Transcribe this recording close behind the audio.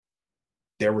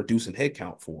they're reducing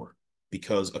headcount for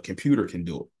because a computer can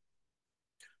do it.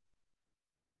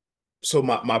 So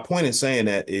my point in saying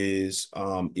that is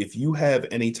if you have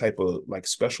any type of like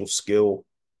special skill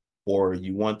or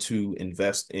you want to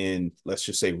invest in, let's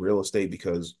just say real estate,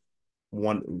 because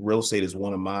one real estate is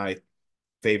one of my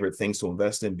favorite things to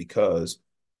invest in because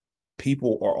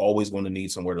people are always going to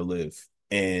need somewhere to live.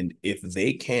 And if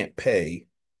they can't pay,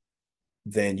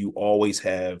 then you always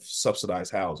have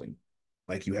subsidized housing.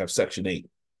 Like you have Section 8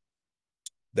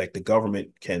 that the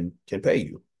government can pay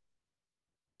you.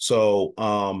 So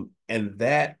and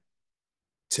that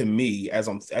to me, as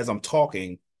I'm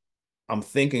talking, I'm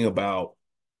thinking about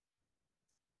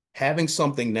having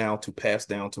something now to pass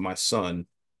down to my son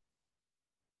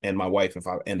and my wife if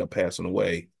I end up passing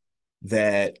away,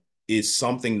 that is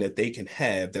something that they can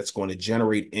have that's going to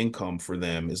generate income for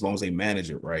them as long as they manage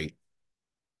it right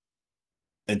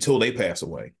until they pass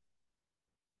away.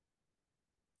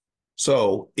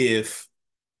 So if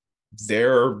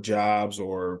their jobs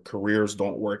or careers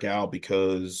don't work out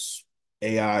because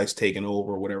AI is taking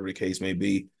over, whatever the case may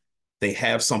be, they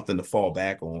have something to fall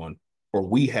back on, or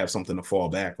we have something to fall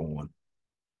back on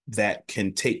that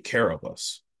can take care of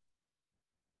us.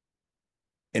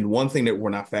 And one thing that we're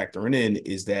not factoring in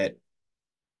is that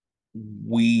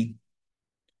we,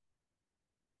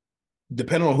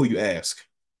 depending on who you ask,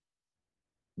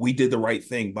 we did the right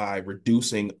thing by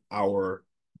reducing our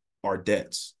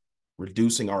debts,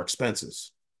 reducing our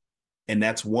expenses. And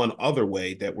that's one other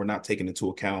way that we're not taking into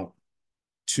account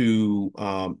to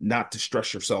not to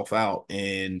stress yourself out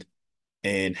and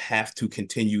have to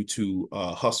continue to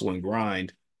hustle and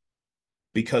grind,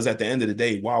 because at the end of the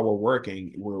day, while we're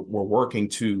working, we're working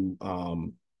to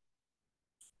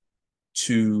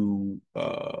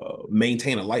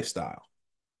maintain a lifestyle.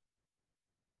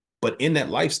 But in that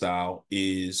lifestyle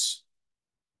is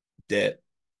debt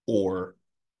or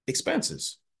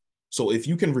expenses. So if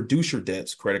you can reduce your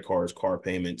debts, credit cards, car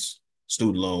payments,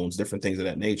 student loans, different things of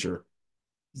that nature,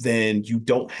 then you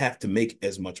don't have to make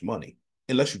as much money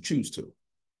unless you choose to.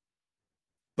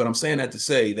 But I'm saying that to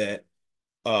say that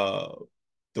uh,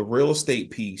 the real estate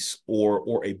piece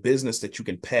or a business that you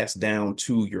can pass down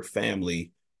to your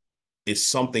family is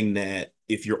something that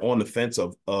if you're on the fence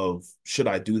of should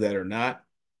I do that or not,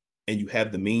 and you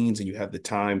have the means and you have the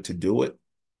time to do it,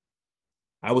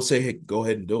 I would say, hey, go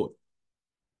ahead and do it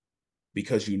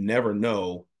because you never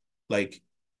know. Like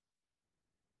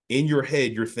in your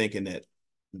head, you're thinking that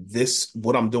this,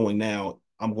 what I'm doing now,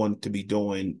 I'm going to be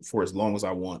doing for as long as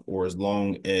I want, or as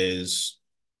long as,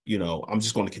 I'm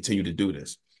just going to continue to do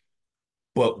this.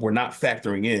 But we're not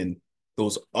factoring in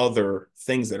those other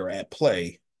things that are at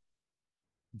play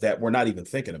that we're not even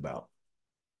thinking about.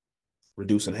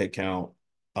 Reducing headcount,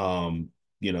 um,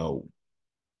 you know,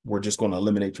 we're just going to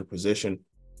eliminate your position.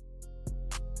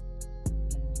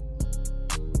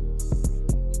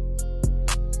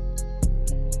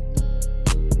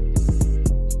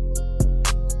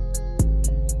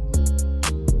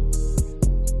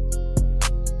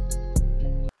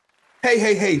 Hey,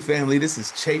 hey, hey, family. This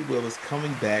is Che Willis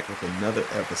coming back with another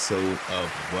episode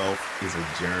of Wealth is a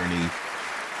Journey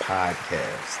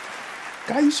podcast.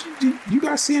 Guys, you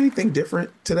guys see anything different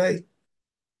today?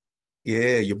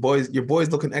 Yeah, your boy's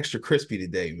looking extra crispy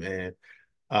today, man.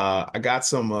 I got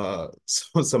some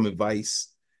advice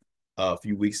a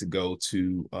few weeks ago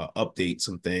to update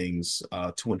some things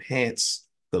to enhance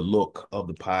the look of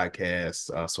the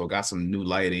podcast. So I got some new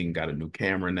lighting, got a new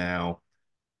camera now,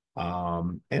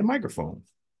 and microphone.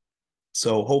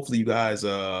 So hopefully you guys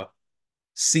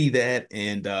see that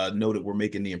and know that we're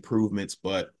making the improvements.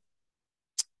 But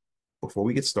before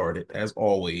we get started, as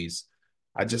always,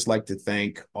 I'd just like to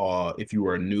thank if you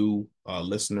are a new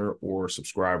listener or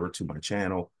subscriber to my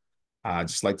channel, I'd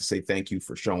just like to say thank you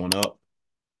for showing up.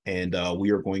 And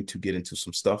we are going to get into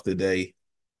some stuff today.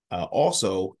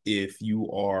 Also, if you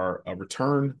are a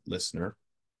return listener,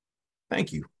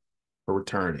 thank you for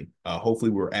returning.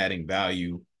 Hopefully, we're adding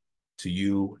value to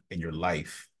you and your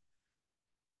life.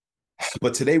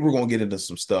 But today we're going to get into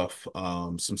some stuff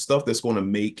that's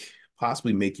going to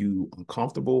possibly make you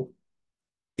uncomfortable.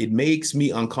 It makes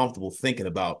me uncomfortable thinking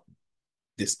about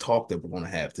this talk that we're going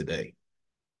to have today.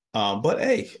 But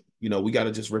hey, we got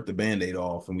to just rip the Band-Aid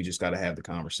off and we just got to have the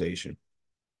conversation.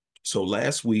 So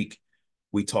last week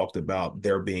we talked about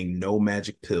there being no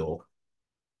magic pill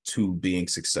to being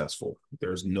successful.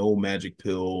 There's no magic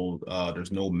pill.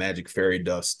 There's no magic fairy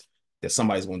dust that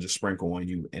somebody's going to just sprinkle on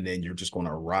you, and then you're just going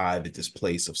to arrive at this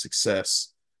place of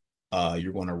success.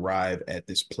 You're going to arrive at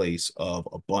this place of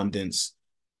abundance.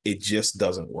 It just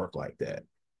doesn't work like that.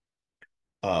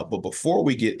 But before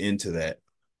we get into that,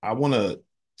 I want to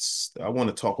I want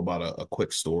to talk about a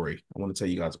quick story. I want to tell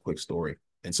you guys a quick story.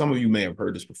 And some of you may have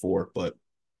heard this before, but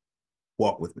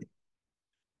walk with me.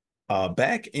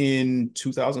 Back in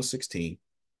 2016,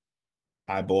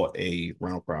 I bought a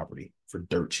rental property for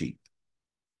dirt cheap.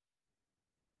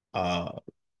 Uh,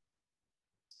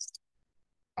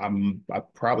 I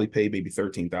probably paid maybe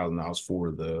 $13,000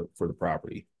 for the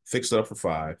property. Fixed it up for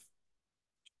 5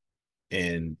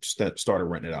 and started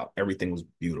renting it out. Everything was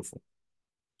beautiful.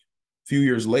 A few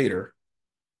years later,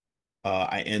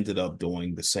 I ended up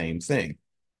doing the same thing.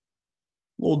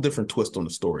 A little different twist on the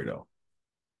story though.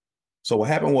 So what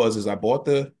happened was is I bought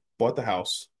the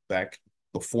house back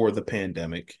before the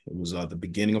pandemic. It was the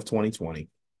beginning of 2020.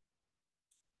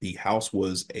 The house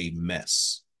was a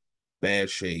mess, bad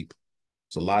shape.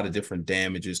 There's a lot of different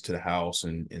damages to the house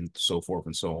and so forth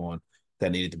and so on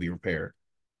that needed to be repaired.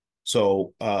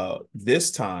 So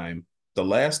this time, the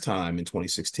last time in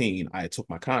 2016, I took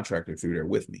my contractor through there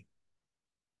with me,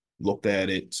 looked at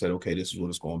it, said, okay, this is what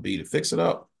it's going to be to fix it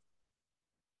up.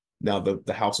 Now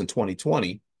the house in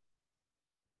 2020,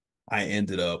 I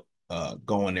ended up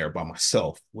going there by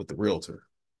myself with the realtor,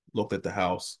 looked at the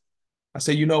house. I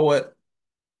said, you know what?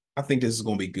 I think this is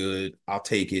going to be good. I'll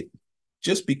take it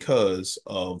just because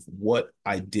of what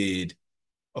I did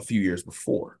a few years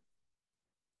before.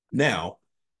 Now,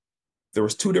 there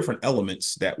was two different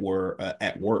elements that were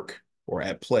at work or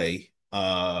at play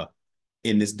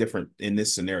in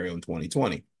this scenario in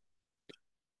 2020.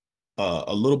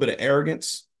 A little bit of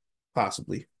arrogance,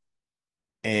 possibly,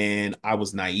 and I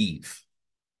was naive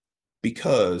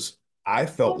because I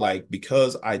felt like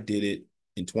because I did it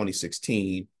in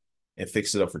 2016 and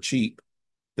fixed it up for cheap,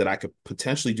 that I could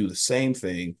potentially do the same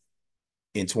thing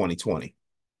in 2020.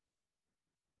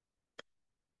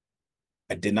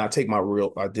 I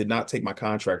did not take my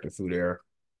contractor through there.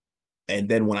 And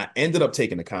then when I ended up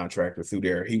taking the contractor through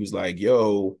there, he was like,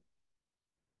 yo,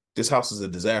 this house is a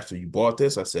disaster. You bought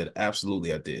this? I said,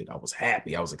 absolutely, I did. I was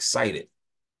happy. I was excited.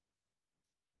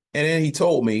 And then he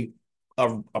told me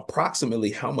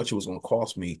approximately how much it was going to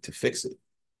cost me to fix it.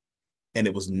 And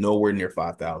it was nowhere near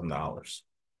 $5,000.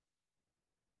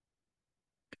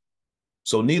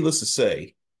 So needless to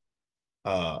say,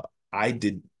 uh, I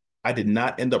did I did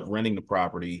not end up renting the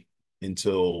property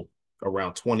until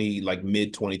around 20, like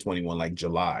mid 2021, like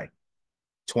July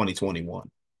 2021,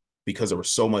 because there was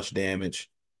so much damage.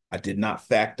 I did not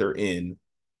factor in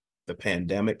the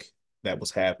pandemic that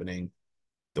was happening.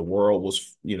 The world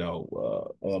was,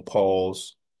 on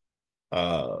pause.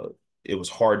 Uh, it was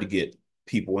hard to get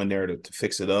people in there to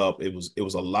fix it up. It was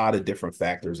a lot of different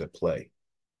factors at play.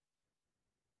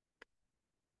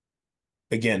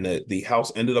 Again, the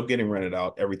house ended up getting rented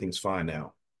out. Everything's fine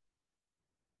now.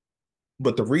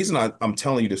 But the reason I'm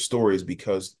telling you this story is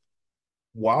because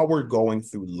while we're going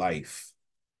through life,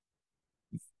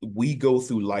 we go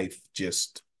through life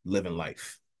just living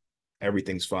life.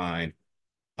 Everything's fine.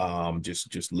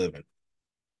 Just living.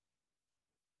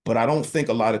 But I don't think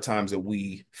a lot of times that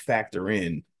we factor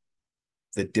in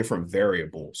the different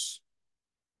variables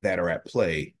that are at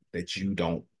play that you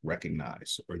don't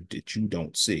recognize or that you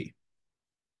don't see.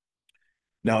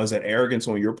 Now, is that arrogance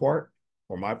on your part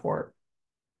or my part?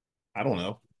 I don't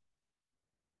know.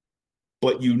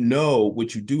 But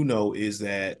what you do know is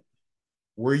that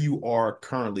where you are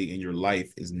currently in your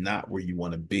life is not where you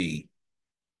want to be.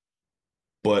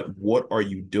 But what are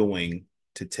you doing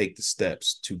to take the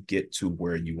steps to get to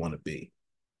where you want to be?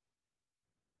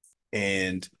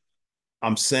 And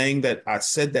I'm saying that I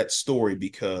said that story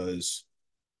because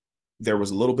there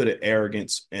was a little bit of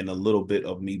arrogance and a little bit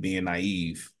of me being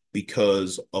naive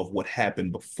because of what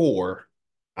happened before.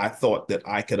 I thought that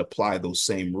I could apply those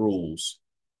same rules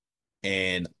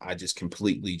and I just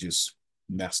completely just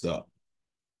messed up.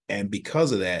 And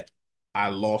because of that, I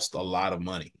lost a lot of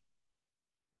money.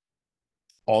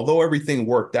 Although everything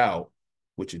worked out,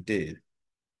 which it did,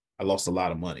 I lost a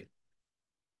lot of money.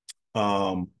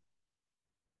 Um,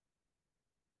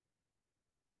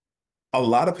 a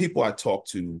lot of people I talk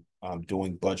to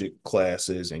doing budget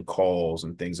classes and calls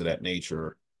and things of that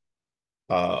nature,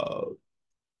 uh,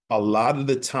 a lot of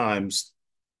the times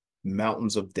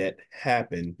mountains of debt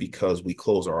happen because we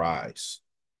close our eyes.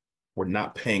 We're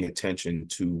not paying attention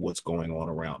to what's going on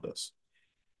around us.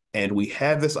 And we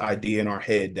have this idea in our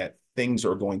head that things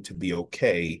are going to be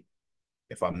okay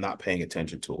if I'm not paying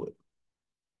attention to it.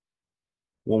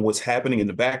 When what's happening in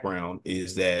the background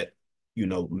is that,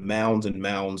 mounds and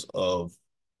mounds of,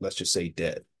 let's just say,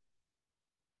 debt.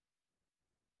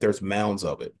 There's mounds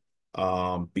of it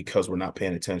because we're not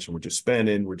paying attention. We're just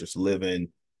spending, we're just living,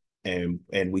 and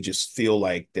we just feel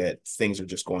like that things are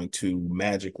just going to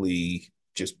magically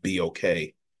just be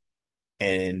okay.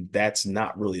 And that's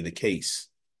not really the case.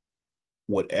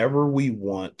 Whatever we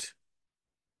want,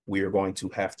 we are going to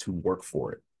have to work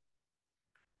for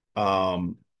it.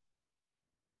 Um,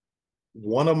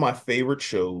 one of my favorite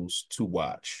shows to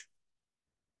watch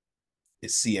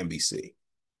is CNBC.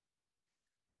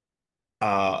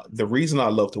 The reason I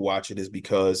love to watch it is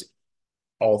because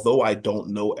although I don't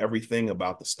know everything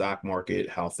about the stock market,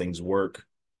 how things work,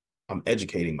 I'm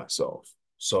educating myself.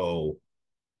 So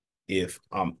if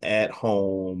I'm at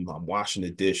home, I'm washing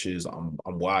the dishes, I'm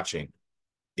watching.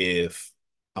 If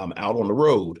I'm out on the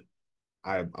road,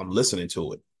 I'm listening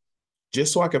to it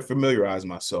just so I can familiarize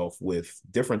myself with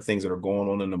different things that are going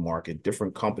on in the market,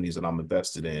 different companies that I'm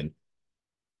invested in,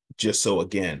 just so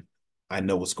again, I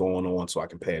know what's going on so I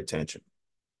can pay attention.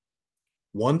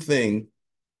 One thing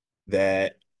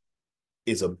that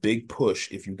is a big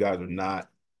push if you guys are not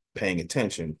paying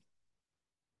attention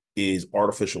is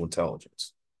artificial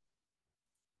intelligence.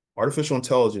 Artificial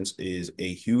intelligence is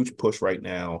a huge push right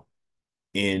now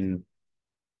in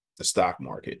the stock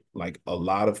market. Like a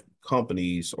lot of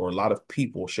companies or a lot of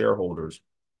people, shareholders,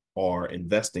 are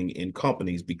investing in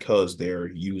companies because they're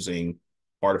using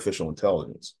artificial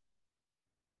intelligence.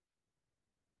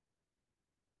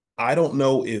 I don't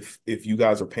know if you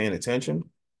guys are paying attention,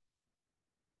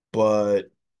 but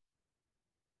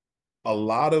a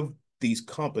lot of these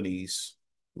companies,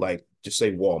 like just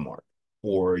say Walmart,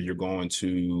 or you're going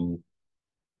to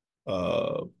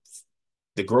uh,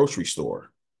 the grocery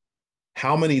store,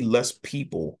 how many less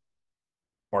people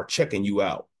are checking you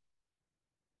out,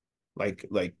 like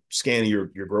scanning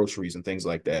your groceries and things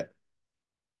like that?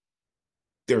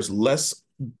 There's less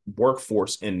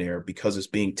workforce in there because it's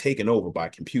being taken over by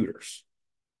computers.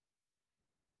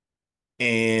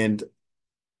 And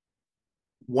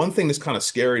one thing that's kind of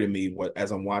scary to me,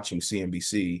 as I'm watching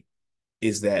CNBC,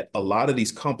 is that a lot of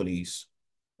these companies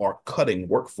are cutting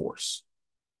workforce,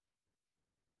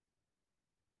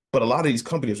 but a lot of these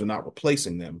companies are not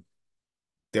replacing them.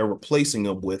 They're replacing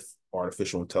them with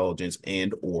artificial intelligence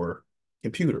and or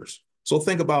computers. So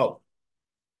think about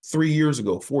 3 years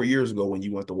ago, 4 years ago, when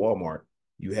you went to Walmart,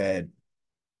 you had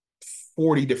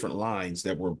 40 different lines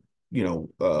that were, you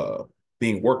know,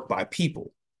 being worked by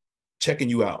people checking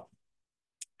you out.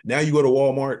 Now you go to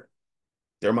Walmart,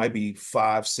 there might be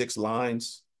 5, 6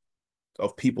 lines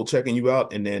of people checking you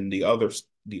out, and then the other is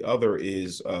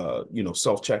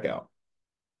self checkout.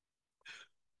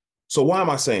 So why am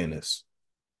I saying this?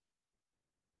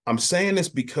 I'm saying this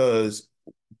because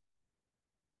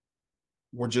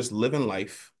we're just living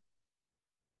life,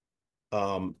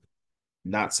 um,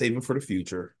 not saving for the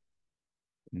future,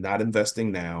 not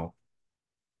investing now,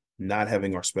 not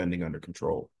having our spending under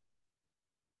control.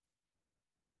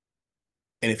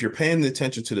 And if you're paying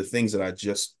attention to the things that I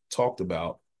just talked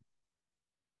about,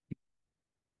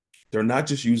 they're not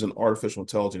just using artificial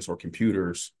intelligence or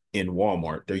computers in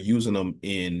Walmart, they're using them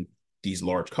in these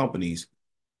large companies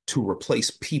to replace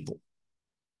people.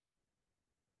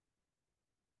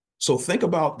 So think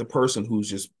about the person who's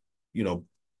just, you know,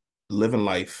 living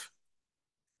life,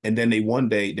 and then they one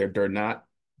day they're not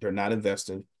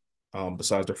investing,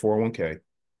 besides their 401k.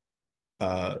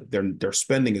 Their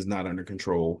spending is not under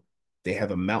control. They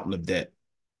have a mountain of debt.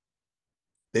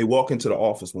 They walk into the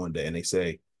office one day and they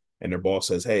say, and their boss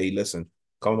says, "Hey, listen,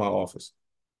 come to my office.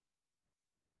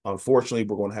 Unfortunately,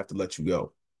 we're going to have to let you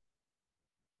go."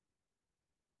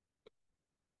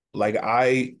 Like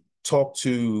I talked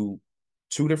to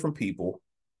two different people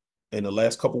in the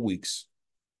last couple of weeks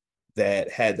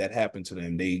that had that happen to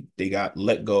them. They got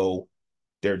let go.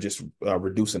 They're just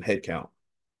reducing headcount.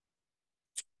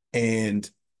 And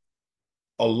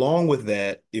along with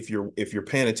that, if you're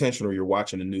paying attention or you're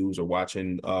watching the news or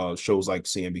watching shows like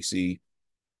CNBC,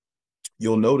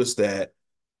 you'll notice that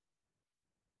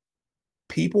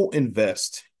people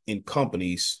invest in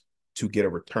companies to get a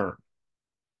return.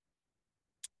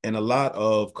 And a lot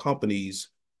of companies'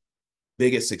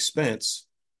 biggest expense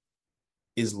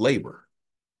is labor.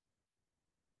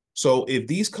 So if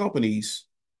these companies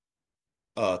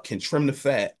can trim the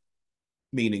fat,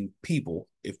 meaning people,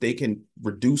 if they can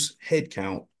reduce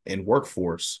headcount and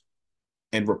workforce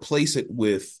and replace it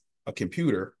with a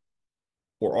computer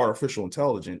or artificial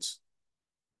intelligence,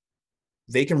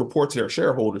 they can report to their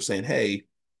shareholders saying, "Hey,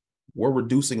 we're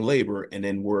reducing labor and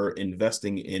then we're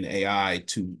investing in AI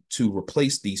to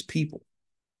replace these people."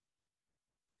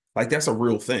 Like that's a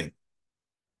real thing.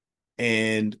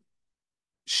 And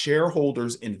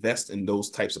shareholders invest in those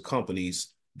types of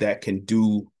companies that can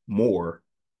do more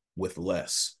with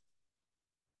less.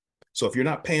 So if you're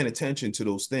not paying attention to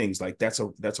those things, like that's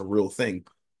a real thing.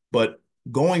 But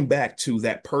going back to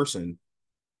that person,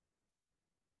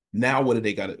 now what are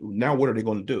they going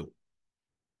to do?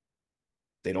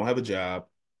 They don't have a job.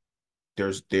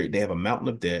 They have a mountain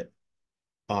of debt.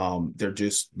 They're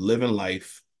just living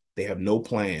life. They have no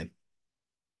plan.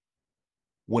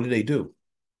 What do they do?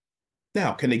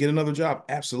 Now, can they get another job?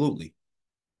 Absolutely.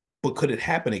 But could it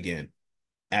happen again?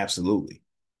 Absolutely.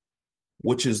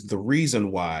 Which is the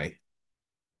reason why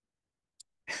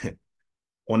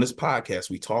on this podcast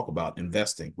we talk about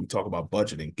investing, we talk about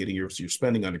budgeting, getting your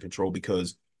spending under control,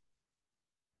 because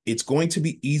it's going to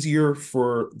be easier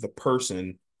for the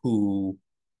person who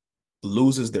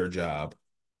loses their job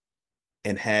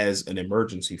and has an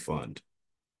emergency fund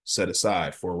set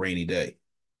aside for a rainy day,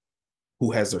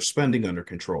 who has their spending under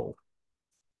control.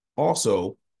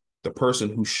 Also, the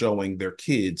person who's showing their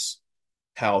kids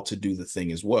how to do the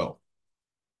thing as well,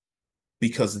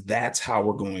 because that's how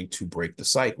we're going to break the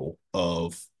cycle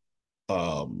of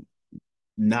um,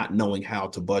 not knowing how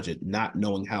to budget, not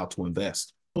knowing how to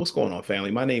invest. What's going on,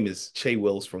 family? My name is Che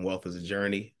Wills from Wealth is a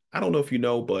Journey. I don't know if you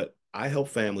know, but I help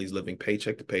families living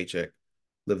paycheck to paycheck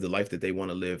live the life that they want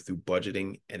to live through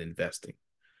budgeting and investing.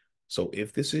 So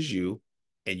if this is you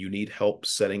and you need help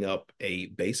setting up a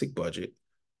basic budget,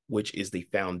 which is the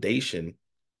foundation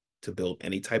to build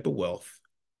any type of wealth,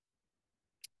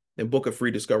 then book a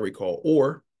free discovery call.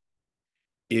 Or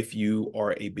if you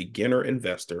are a beginner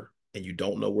investor and you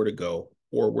don't know where to go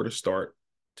or where to start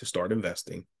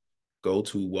investing, go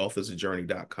to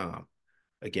wealthisajourney.com.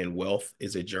 Again,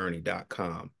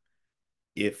 wealthisajourney.com.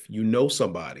 If you know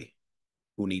somebody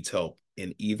who needs help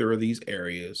in either of these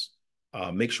areas,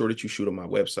 make sure that you shoot on my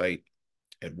website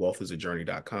at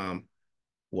wealthisajourney.com,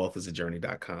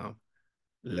 wealthisajourney.com.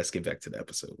 Let's get back to the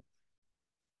episode.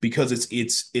 Because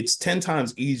it's 10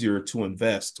 times easier to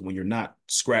invest when you're not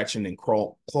scratching and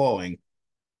clawing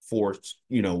for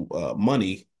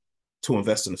money to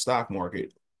invest in the stock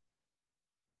market.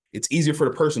 It's easier for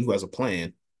the person who has a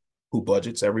plan, who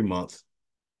budgets every month,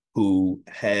 who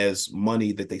has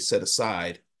money that they set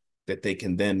aside that they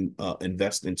can then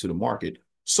invest into the market.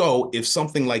 So if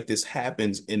something like this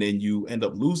happens and then you end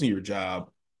up losing your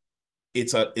job,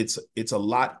 it's a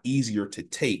lot easier to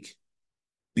take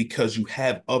because you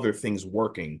have other things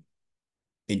working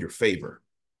in your favor.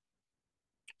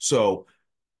 So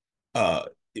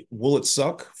will it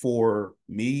suck for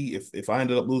me if I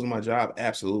ended up losing my job?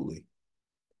 Absolutely.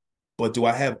 But do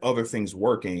I have other things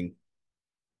working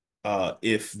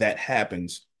if that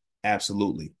happens?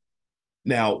 Absolutely.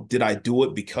 Now, did I do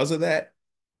it because of that?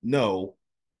 No.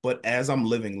 But as I'm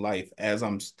living life, as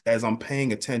I'm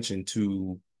paying attention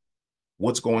to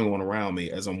what's going on around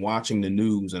me, as I'm watching the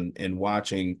news and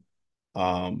watching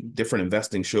different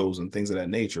investing shows and things of that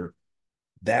nature,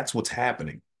 that's what's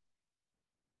happening.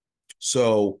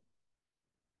 So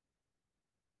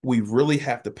we really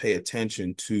have to pay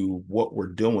attention to what we're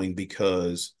doing,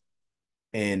 because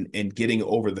and getting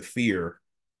over the fear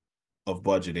of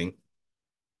budgeting,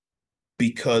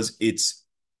 because it's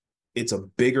a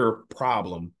bigger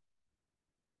problem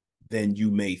than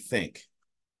you may think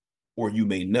or you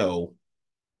may know,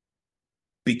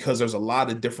 because there's a lot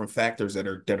of different factors that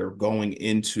are going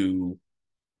into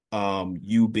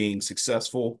you being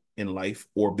successful in life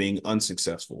or being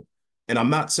unsuccessful. And I'm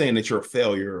not saying that you're a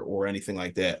failure or anything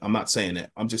like that. I'm not saying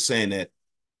that. I'm just saying that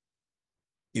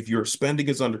if your spending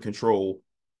is under control,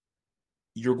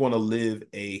 you're going to live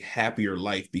a happier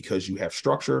life because you have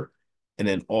structure, and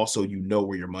then also you know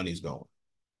where your money's going.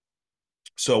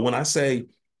 So when I say,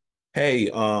 hey,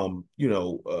 get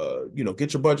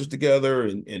your budget together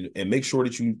and make sure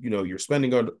that your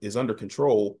spending is under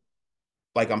control,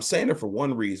 like, I'm saying it for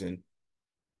one reason,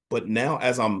 but now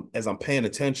as I'm paying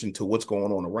attention to what's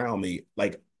going on around me,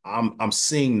 like, I'm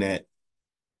seeing that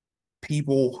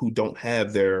people who don't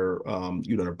have their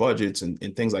budgets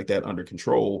and things like that under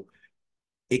control,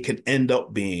 it can end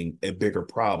up being a bigger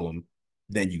problem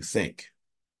than you think.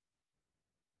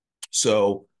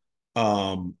 So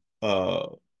um uh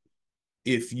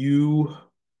if you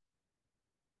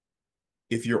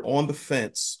if you're on the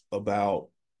fence about,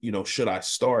 should I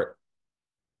start,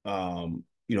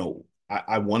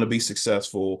 I want to be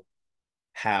successful,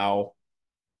 how,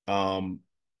 um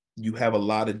you have a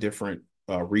lot of different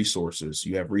resources.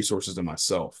 You have resources in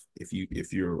myself. If you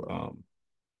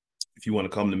want to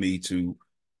come to me to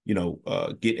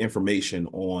get information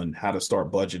on how to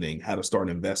start budgeting, how to start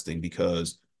investing,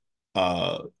 because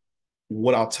uh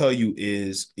what I'll tell you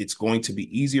is it's going to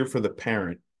be easier for the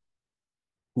parent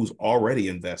who's already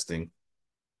investing,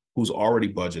 who's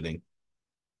already budgeting,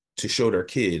 to show their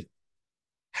kid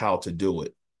how to do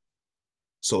it.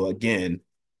 So again,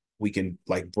 we can,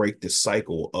 like, break this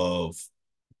cycle of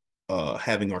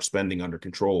having our spending under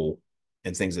control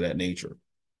and things of that nature.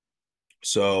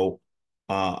 So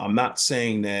I'm not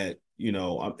saying that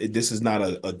this is not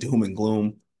a doom and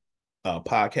gloom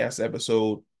podcast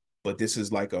episode, but this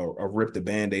is like a rip the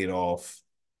band-aid off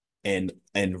and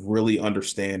really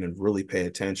understand and really pay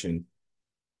attention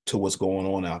to what's going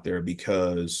on out there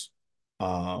because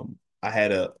I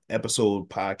had a episode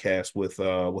podcast with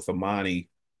Amani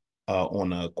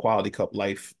on a Quality Cup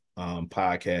Life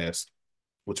podcast,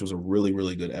 which was a really,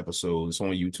 really good episode. It's on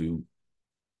YouTube.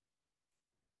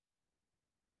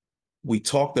 We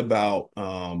talked about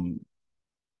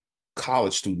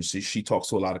college students. She talks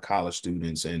to a lot of college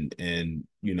students and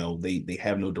they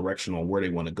have no direction on where they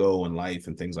want to go in life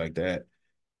and things like that.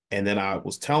 And then I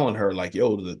was telling her like,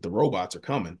 yo, the robots are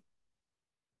coming.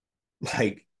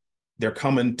 Like they're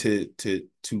coming to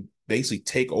basically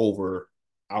take over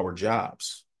our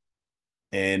jobs.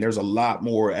 And there's a lot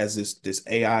more as this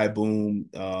AI boom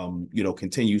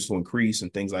continues to increase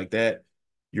and things like that.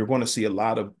 You're going to see a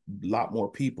lot more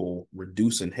people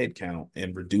reducing headcount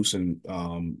and reducing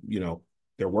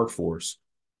their workforce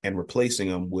and replacing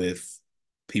them with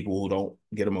people who don't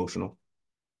get emotional,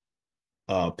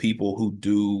 people who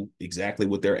do exactly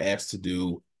what they're asked to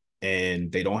do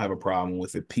and they don't have a problem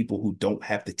with it, people who don't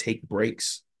have to take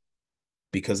breaks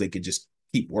because they could just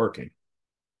keep working.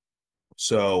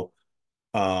 So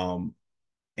um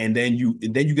and then you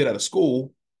get out of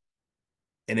school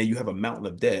and then you have a mountain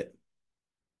of debt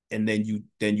and then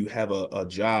you have a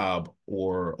job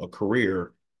or a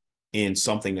career in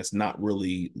something that's not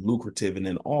really lucrative, and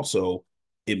then also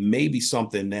it may be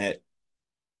something that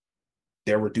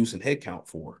they're reducing headcount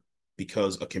for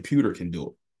because a computer can do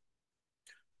it.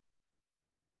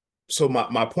 So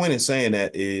my point in saying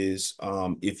that is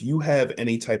if you have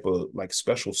any type of like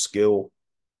special skill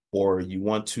or you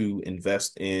want to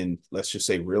invest in, let's just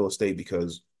say, real estate,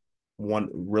 because one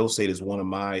real estate is one of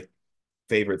my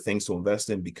favorite things to invest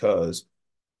in because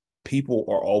people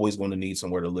are always going to need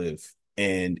somewhere to live.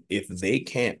 And if they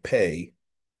can't pay,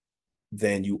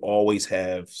 then you always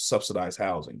have subsidized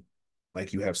housing.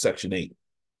 Like you have Section 8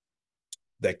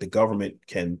 that the government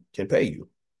can pay you.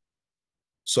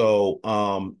 So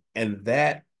and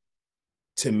that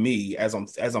to me, as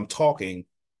I'm talking,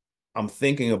 I'm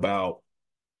thinking about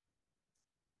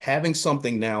having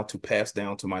something now to pass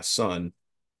down to my son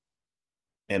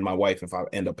and my wife if I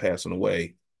end up passing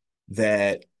away,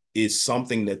 that is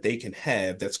something that they can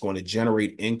have that's going to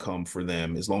generate income for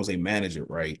them as long as they manage it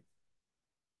right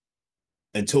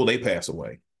until they pass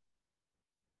away.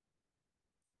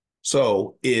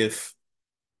 So if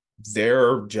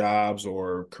their jobs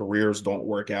or careers don't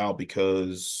work out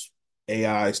because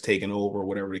AI is taking over,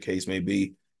 whatever the case may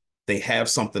be, they have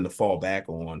something to fall back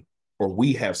on, or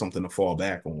we have something to fall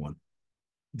back on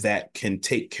that can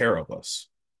take care of us.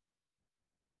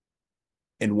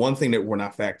 And one thing that we're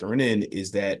not factoring in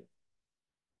is that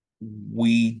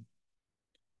we,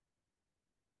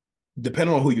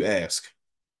 depending on who you ask,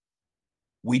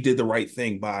 we did the right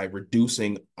thing by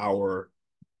reducing our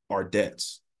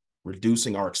debts,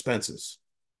 reducing our expenses.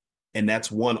 And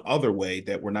that's one other way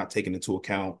that we're not taking into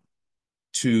account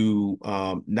to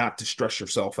not to stress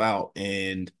yourself out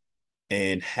and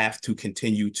have to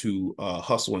continue to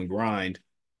hustle and grind,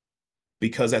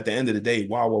 because at the end of the day,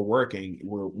 while we're working,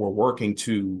 we're working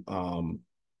to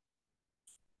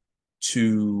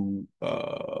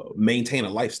maintain a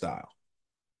lifestyle.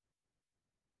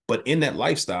 But in that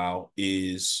lifestyle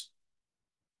is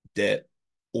debt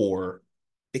or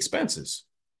expenses.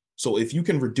 So if you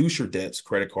can reduce your debts,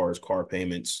 credit cards, car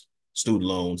payments, student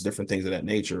loans, different things of that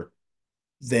nature,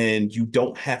 then you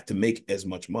don't have to make as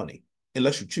much money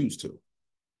unless you choose to.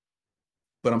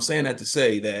 But I'm saying that to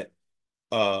say that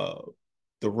uh,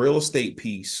 the real estate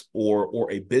piece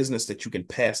or a business that you can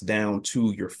pass down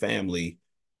to your family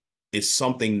is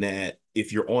something that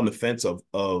if you're on the fence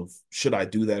of should I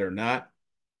do that or not,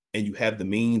 and you have the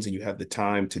means and you have the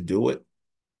time to do it,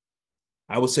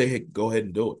 I would say, hey, go ahead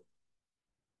and do it,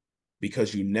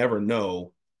 because you never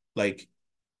know. Like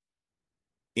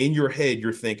in your head,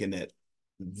 you're thinking that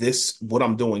this, what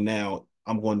I'm doing now,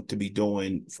 I'm going to be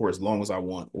doing for as long as I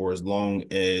want, or as long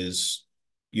as,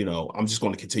 I'm just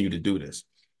going to continue to do this.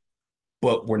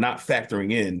 But we're not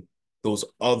factoring in those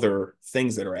other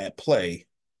things that are at play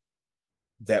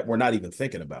that we're not even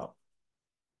thinking about.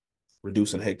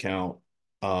 Reducing headcount,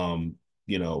 um,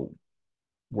 you know,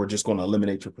 we're just going to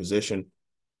eliminate your position,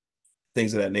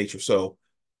 things of that nature. So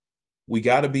we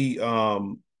got to be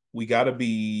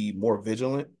more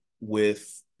vigilant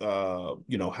with how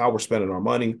we're spending our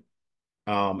money.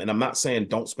 And I'm not saying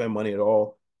don't spend money at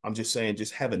all. I'm just saying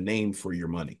just have a name for your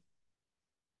money.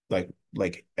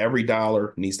 Like every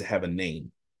dollar needs to have a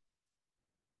name.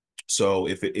 So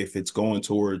if it's going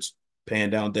towards paying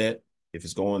down debt, if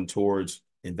it's going towards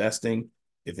investing,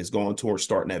 If it's going towards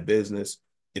starting that business,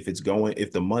 if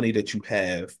the money that you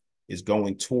have is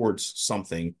going towards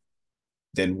something,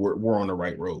 then we're on the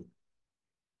right road.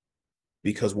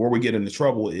 Because where we get into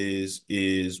trouble is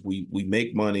we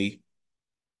make money,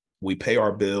 we pay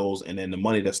our bills, and then the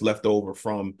money that's left over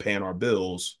from paying our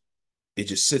bills, it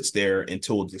just sits there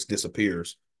until it just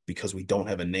disappears because we don't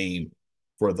have a name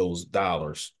for those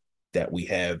dollars that we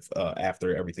have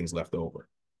after everything's left over.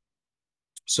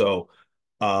 So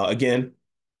again,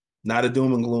 not a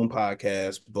doom and gloom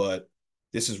podcast, but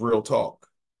this is real talk.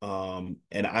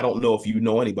 And I don't know if you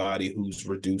know anybody who's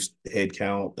reduced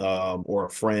headcount, or a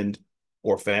friend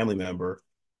or family member.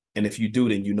 And if you do,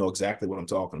 then you know exactly what I'm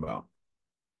talking about.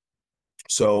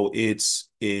 So it's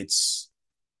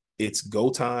go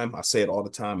time. I say it all the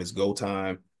time. It's go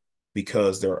time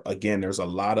because there's a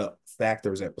lot of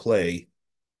factors at play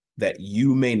that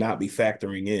you may not be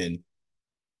factoring in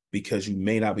because you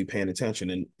may not be paying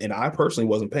attention. And I personally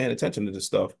wasn't paying attention to this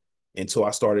stuff until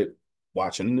I started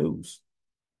watching the news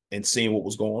and seeing what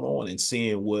was going on and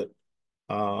seeing what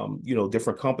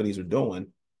different companies are doing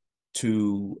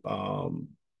to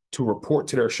report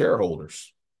to their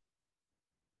shareholders.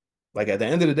 Like at the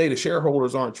end of the day, the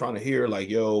shareholders aren't trying to hear like,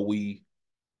 yo, we're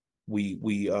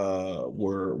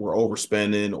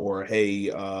overspending, or hey,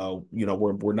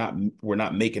 we're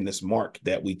not making this mark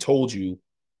that we told you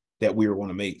that we were going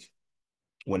to make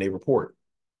when they report.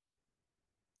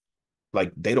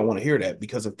 Like they don't want to hear that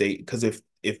because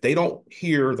if they don't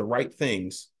hear the right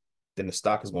things, then the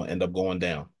stock is going to end up going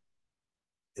down.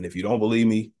 And if you don't believe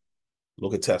me,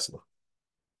 look at Tesla.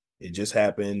 It just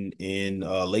happened in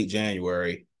late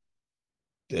January.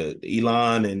 The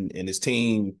Elon and his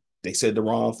team, they said the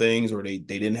wrong things, or they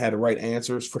didn't have the right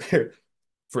answers for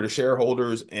the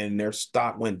shareholders, and their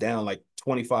stock went down like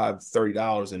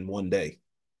 $25-$30 in one day.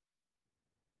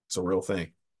 It's a real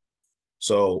thing.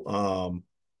 So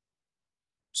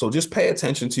just pay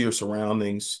attention to your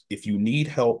surroundings. If you need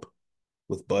help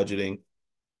with budgeting,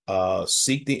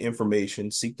 seek the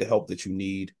information, seek the help that you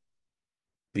need,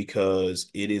 because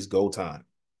it is go time.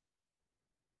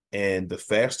 And the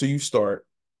faster you start,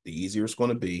 the easier it's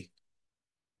going to be.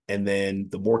 And then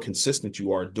the more consistent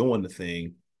you are doing the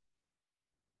thing,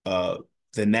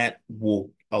 then that will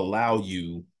allow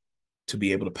you to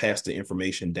be able to pass the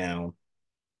information down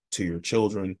to your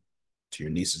children, to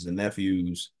your nieces and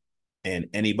nephews, and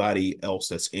anybody else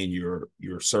that's in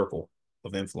your circle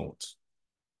of influence.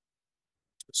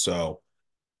 So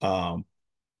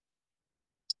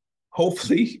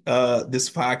hopefully this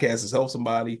podcast has helped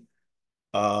somebody.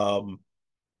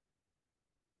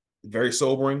 Very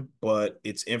sobering, but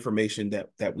it's information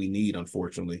that we need,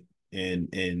 unfortunately. And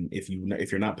if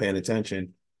you're not paying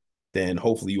attention, then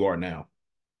hopefully you are now.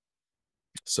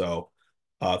 So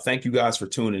thank you guys for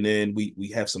tuning in.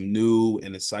 We have some new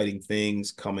and exciting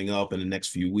things coming up in the next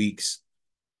few weeks.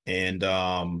 And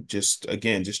just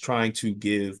trying to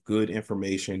give good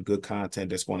information, good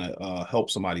content that's going to help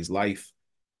somebody's life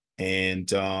and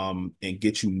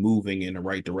get you moving in the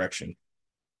right direction.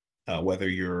 Whether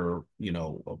you're,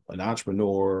 an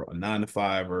entrepreneur, a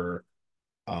 9-to-5er,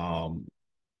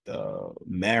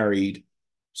 married,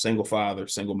 single father,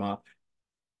 single mom,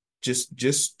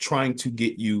 just trying to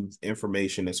get you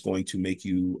information that's going to make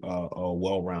you a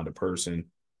well-rounded person.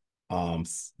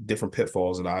 Different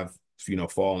pitfalls that I've,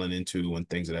 fallen into and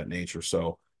things of that nature.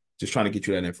 So just trying to get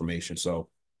you that information. So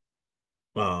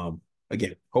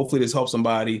again, hopefully this helps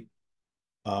somebody.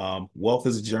 Wealth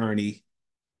is a journey.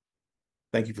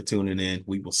 Thank you for tuning in.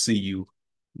 We will see you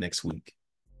next week.